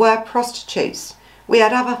were prostitutes. We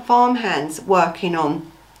had other farmhands working on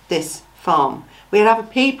this farm. We had other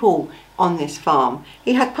people on this farm.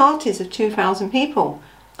 He had parties of 2,000 people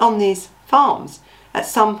on these farms at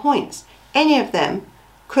some points. Any of them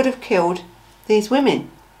could have killed these women,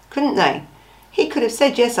 couldn't they? He could have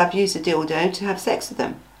said, yes, I've used a dildo to have sex with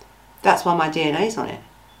them. That's why my DNA's on it.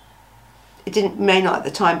 It may not at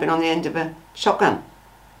the time been on the end of a shotgun.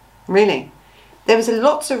 Really. There was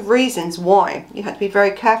lots of reasons why you had to be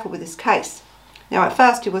very careful with this case. Now at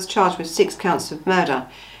first he was charged with 6 counts of murder.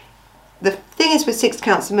 The thing is with 6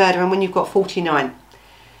 counts of murder, and when you've got 49.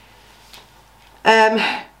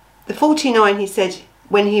 The 49, he said,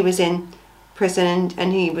 when he was in prison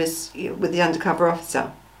and he was with the undercover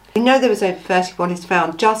officer. We know there was over 30 bodies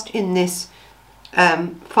found just in this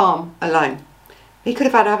farm alone. He could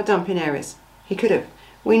have had other dumping areas. He could have.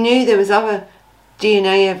 We knew there was other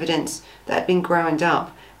DNA evidence that had been ground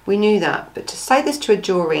up. We knew that. But to say this to a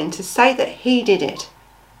jury and to say that he did it,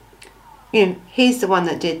 you know, he's the one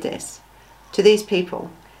that did this to these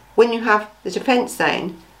people, when you have the defence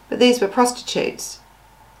saying, but these were prostitutes,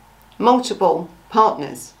 multiple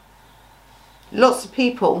partners, lots of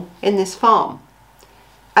people in this farm,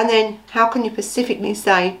 and then how can you specifically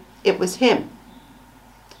say it was him?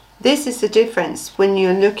 This is the difference when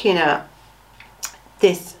you're looking at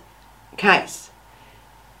this case.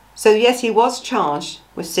 So yes, he was charged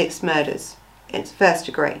with 6 murders. It's 1st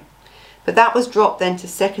degree, but that was dropped then to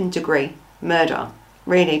 2nd degree murder,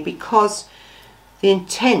 really, because the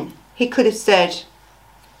intent, he could have said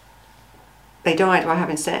they died while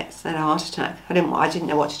having sex, they had a heart attack. I didn't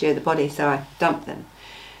know what to do with the body, so I dumped them.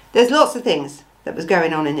 There's lots of things that was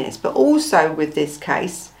going on in this, but also with this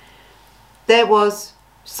case, there was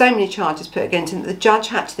so many charges put against him that the judge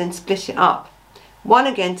had to then split it up. One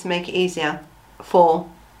again to make it easier for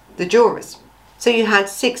the jurors. So you had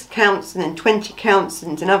 6 counts and then 20 counts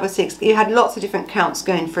and another 6. You had lots of different counts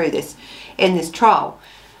going through this in this trial.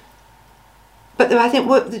 But I think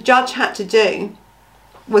what the judge had to do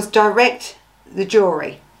was direct the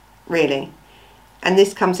jury, really. And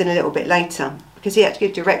this comes in a little bit later, because he had to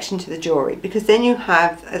give direction to the jury, because then you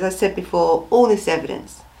have, as I said before, all this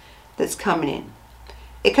evidence that's coming in.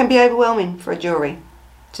 It can be overwhelming for a jury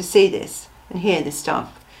to see this and hear this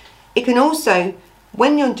stuff. It can also,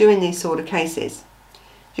 when you're doing these sort of cases,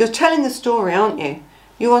 you're telling the story, aren't you?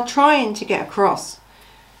 You are trying to get across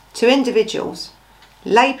to individuals,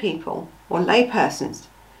 lay people or lay persons,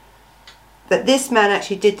 that this man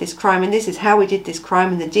actually did this crime and this is how he did this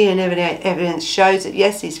crime, and the DNA evidence shows that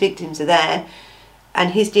yes, these victims are there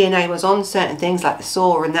and his DNA was on certain things like the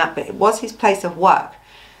saw and that, but it was his place of work.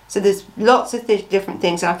 So there's lots of different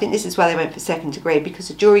things, and I think this is why they went for 2nd degree, because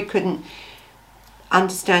the jury couldn't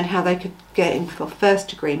understand how they could get him for 1st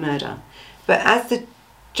degree murder. But as the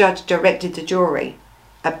judge directed the jury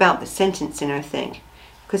about the sentencing, I think,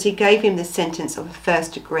 because he gave him the sentence of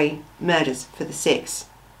 1st degree murders for the 6,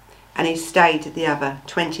 and he stayed at the other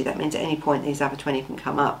 20. That means at any point these other 20 can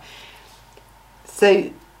come up. So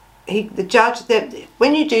the judge,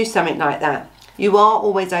 when you do something like that, you are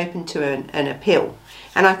always open to an appeal,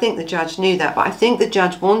 and I think the judge knew that. But I think the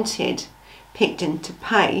judge wanted Pickton to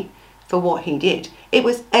pay for what he did. It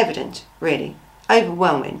was evident, really,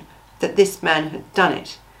 overwhelming, that this man had done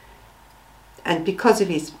it, and because of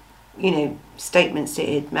his, you know, statements that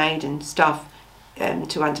he had made and stuff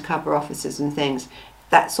to undercover officers and things,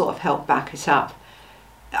 that sort of helped back it up.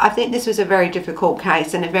 I think this was a very difficult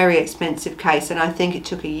case and a very expensive case, and I think it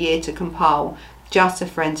took a year to compile just the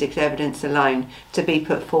forensic evidence alone to be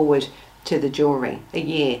put forward to the jury, a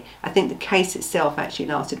year. I think the case itself actually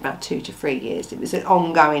lasted about 2 to 3 years. It was an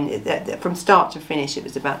ongoing, from start to finish, it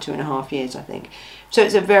was about 2.5 years, I think. So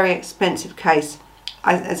it's a very expensive case.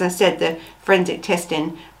 As I said, the forensic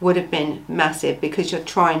testing would have been massive because you're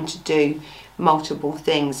trying to do multiple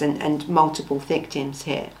things and multiple victims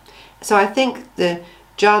here. So I think the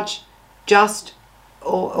judge just,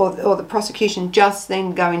 or the prosecution just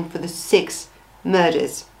then going for the 6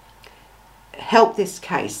 murders help this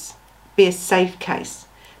case be a safe case,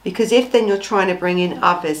 because if then you're trying to bring in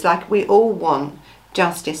others, like we all want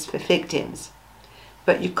justice for victims,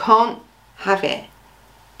 but you can't have it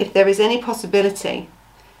if there is any possibility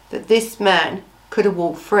that this man could have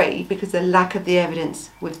walked free because of the lack of the evidence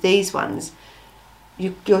with these ones.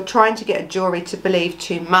 You're trying to get a jury to believe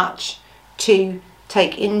too much, to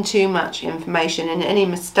take in too much information, and any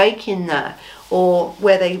mistake in that, or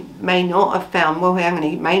where they may not have found, well, hang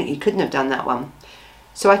on, he couldn't have done that one.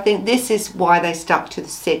 So I think this is why they stuck to the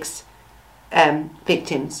 6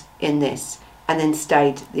 victims in this, and then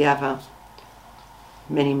stayed the other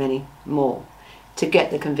many more to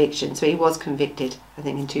get the conviction. So he was convicted, I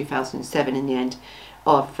think in 2007 in the end,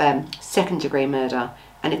 of 2nd degree murder,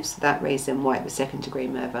 and it was for that reason why it was 2nd degree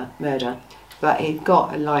murder. But he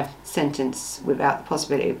got a life sentence without the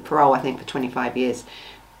possibility of parole, I think, for 25 years.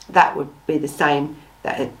 That would be the same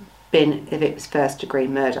that had been if it was 1st degree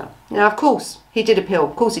murder. Now, of course, he did appeal.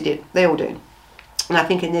 Of course he did. They all do. And I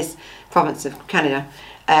think in this province of Canada,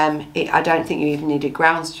 I don't think you even needed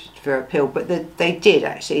grounds for appeal, but they did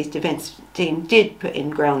actually. His defence team did put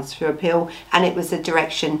in grounds for appeal, and it was a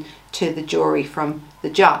direction to the jury from the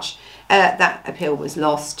judge. That appeal was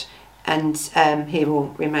lost, and he will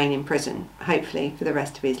remain in prison, hopefully, for the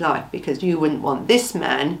rest of his life, because you wouldn't want this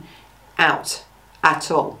man out at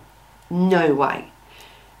all. No way.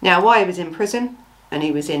 Now, while he was in prison, and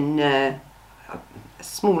he was in a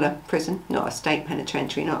smaller prison, not a state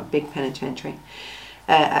penitentiary, not a big penitentiary,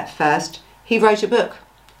 at first, he wrote a book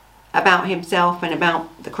about himself and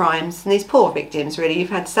about the crimes. And these poor victims, really, you've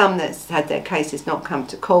had some that's had their cases not come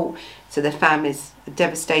to court, so their families are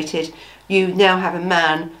devastated. You now have a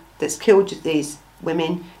man that's killed these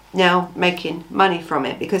women, now making money from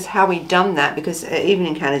it, because how he done that, because even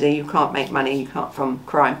in Canada you can't make money, you can't, from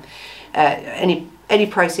crime, any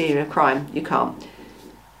proceeds of crime, you can't.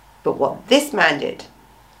 But what this man did,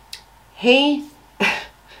 he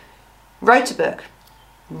wrote a book,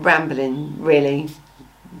 rambling really,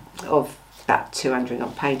 of about 200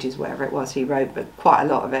 odd pages, whatever it was he wrote, but quite a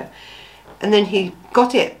lot of it. And then he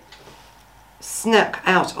got it snuck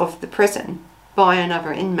out of the prison by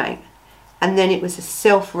another inmate, and then it was a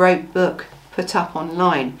self-wrote book put up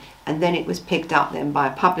online, and then it was picked up then by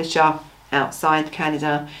a publisher outside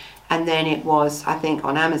Canada, and then it was, I think,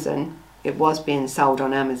 on Amazon. It was being sold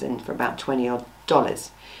on Amazon for about $20 odd.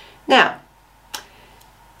 Now,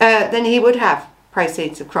 then he would have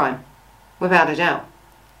proceeds of crime, without a doubt.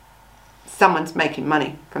 Someone's making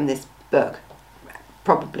money from this book,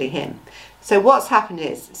 probably him. So what's happened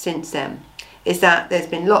is, since then, is that there's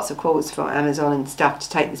been lots of calls from Amazon and stuff to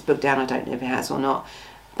take this book down. I don't know if it has or not,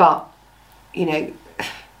 but, you know,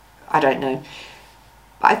 I don't know.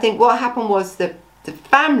 But I think what happened was the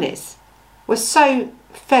families were so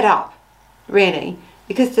fed up, really,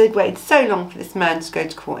 because they'd waited so long for this man to go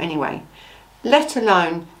to court anyway, let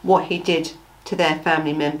alone what he did to their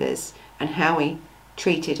family members and how he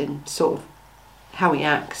treated and sort of how he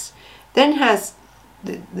acts, then has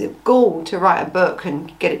the gall to write a book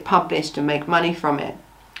and get it published and make money from it.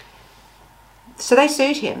 So they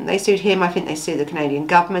sued him. I think they sued the Canadian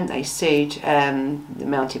government, they sued the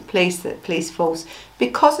mounted police, the police force,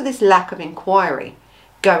 because of this lack of inquiry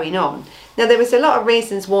going on. Now, there was a lot of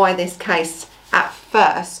reasons why this case at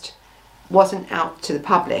first wasn't out to the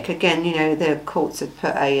public. Again, you know, the courts had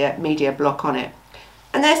put a media block on it,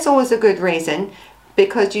 and that's always a good reason,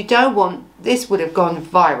 because you don't want, this would have gone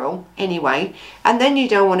viral anyway, and then you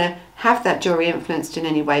don't want to have that jury influenced in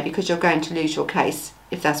any way, because you're going to lose your case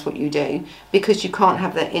if that's what you do, because you can't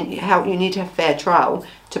have that you need to have fair trial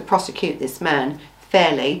to prosecute this man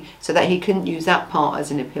fairly, so that he couldn't use that part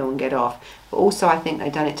as an appeal and get off. But also, I think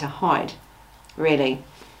they've done it to hide, really,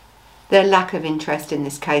 their lack of interest in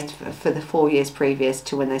this case for the 4 years previous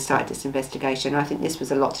to when they started this investigation. I think this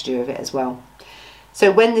was a lot to do with it as well.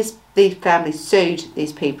 So when the family sued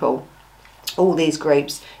these people, all these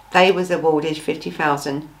groups, they was awarded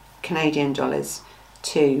 50,000 Canadian dollars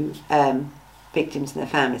to victims and their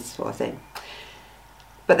families, sort of thing.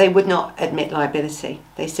 But they would not admit liability.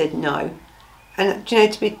 They said no. And, you know,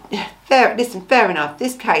 to be fair, listen, fair enough,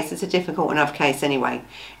 this case is a difficult enough case anyway.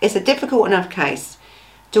 It's a difficult enough case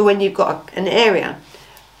to when you've got an area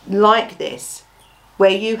like this, where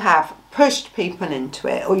you have pushed people into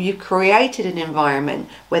it, or you've created an environment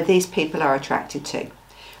where these people are attracted to,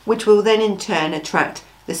 which will then in turn attract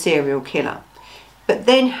the serial killer. But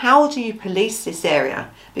then how do you police this area?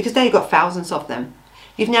 Because now you've got thousands of them.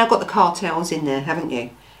 You've now got the cartels in there, haven't you?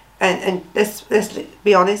 And let's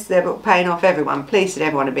be honest, they're paying off everyone. Police and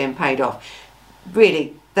everyone are being paid off.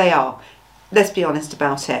 Really, they are. Let's be honest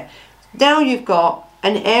about it. Now you've got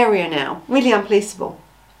an area now, really unpoliceable.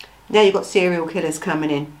 Now you've got serial killers coming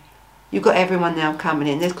in. You've got everyone now coming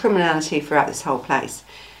in. There's criminality throughout this whole place.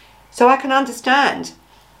 So I can understand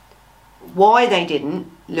why they didn't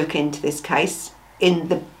look into this case in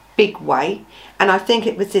the big way. And I think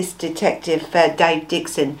it was this detective, Dave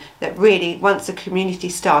Dixon, that really, once the community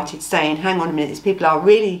started saying, hang on a minute, these people are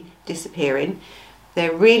really disappearing,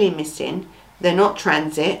 they're really missing, they're not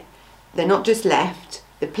transit, they're not just left,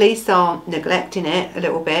 the police are neglecting it a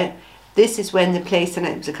little bit. This is when the police, and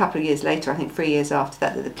it was a couple of years later, I think 3 years after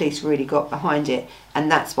that, that the police really got behind it,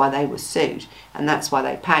 and that's why they were sued, and that's why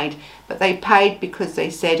they paid. But they paid because they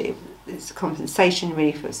said it's compensation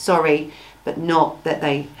really for sorry, but not that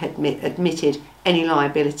they had admitted any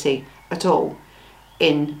liability at all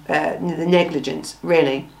in the negligence,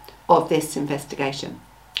 really, of this investigation.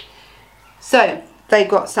 So they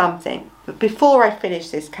got something. But before I finish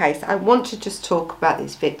this case, I want to just talk about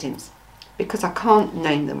these victims, because I can't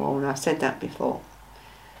name them all, and I've said that before.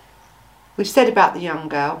 We've said about the young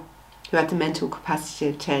girl who had the mental capacity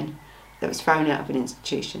of 10 that was thrown out of an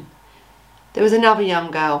institution. There was another young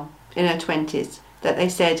girl in her 20s that they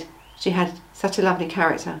said she had such a lovely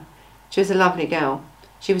character. She was a lovely girl.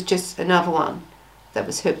 She was just another one that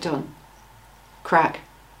was hooked on crack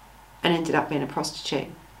and ended up being a prostitute.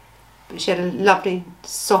 But she had a lovely,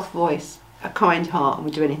 soft voice, a kind heart, and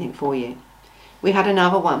would do anything for you. We had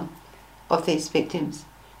another one of these victims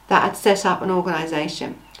that had set up an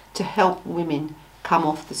organisation to help women come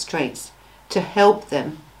off the streets, to help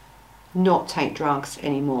them not take drugs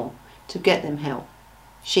anymore, to get them help.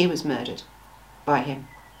 She was murdered by him.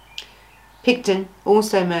 Pickton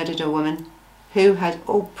also murdered a woman who had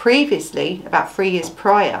previously, about 3 years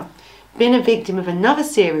prior, been a victim of another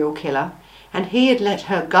serial killer, and he had let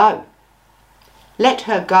her go. Let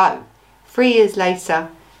her go. 3 years later,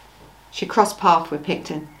 she crossed paths with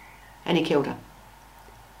Pickton and he killed her.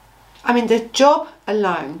 I mean, the job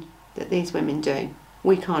alone that these women do,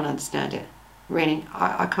 we can't understand it. Really,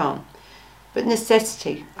 I can't. But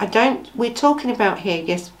necessity, we're talking about here,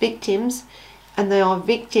 yes, victims, and they are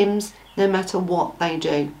victims no matter what they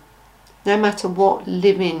do. No matter what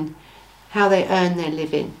living, how they earn their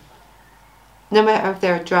living. No matter if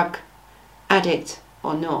they're a drug addict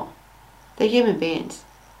or not. They're human beings.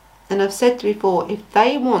 And I've said before, if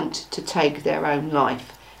they want to take their own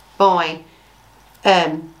life by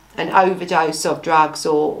an overdose of drugs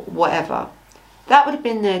or whatever, that would have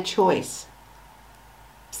been their choice.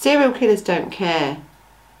 Serial killers don't care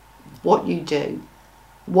what you do,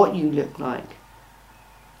 what you look like.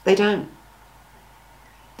 They don't.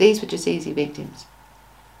 These were just easy victims.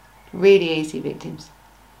 Really easy victims.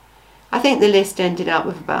 I think the list ended up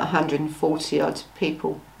with about 140 odd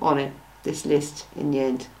people on it, this list in the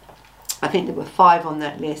end. I think there were 5 on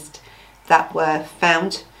that list that were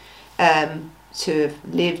found to have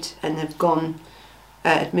lived and have gone,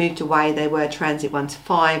 had moved away. They were transit 1 to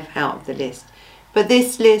 5 out of the list. But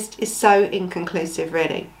this list is so inconclusive,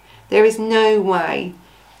 really. There is no way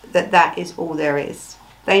that that is all there is.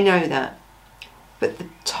 They know that. But the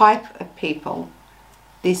type of people,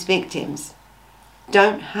 these victims,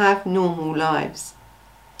 don't have normal lives.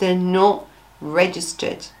 They're not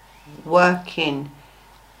registered, working,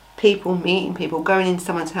 people meeting people, going into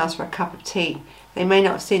someone's house for a cup of tea. They may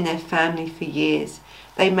not have seen their family for years.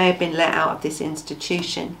 They may have been let out of this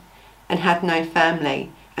institution and had no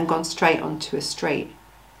family and gone straight onto a street,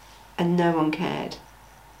 and no one cared.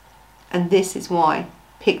 And this is why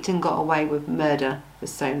Pickton got away with murder for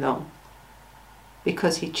so long,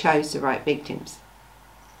 because he chose the right victims.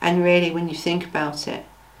 And really, when you think about it,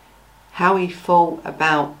 how he thought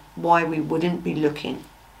about why we wouldn't be looking,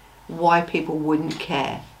 why people wouldn't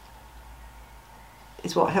care,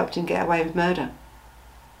 is what helped him get away with murder.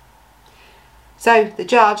 So the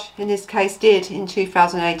judge in this case did, in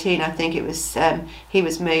 2018, I think it was, he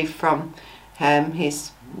was moved from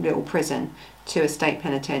his little prison to a state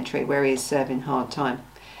penitentiary where he is serving hard time.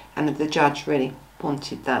 And the judge really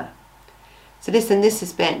wanted that. So listen, this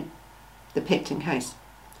has been the Pickton case.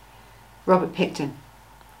 Robert Pickton,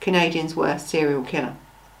 Canadians' worst serial killer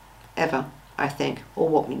ever, I think, or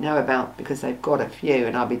what we know about, because they've got a few,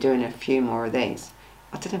 and I'll be doing a few more of these.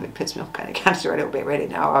 I don't know if it puts me off going to Canada a little bit really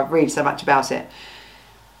now. I read so much about it.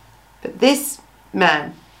 But this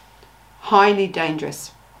man Highly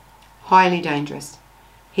dangerous. Highly dangerous.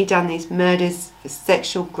 He done these murders for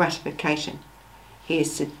sexual gratification. He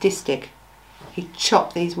is sadistic. He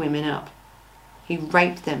chopped these women up. He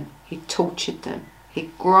raped them. He tortured them.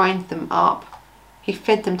 He grinded them up. He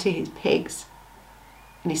fed them to his pigs.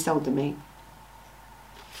 And he sold the meat.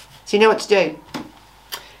 So you know what to do.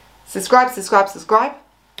 Subscribe, subscribe, subscribe.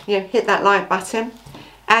 You know, hit that like button.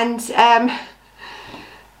 And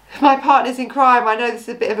my partners in crime, I know this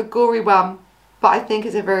is a bit of a gory one, but I think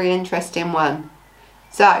it's a very interesting one.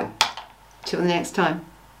 So, till the next time.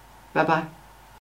 Bye bye.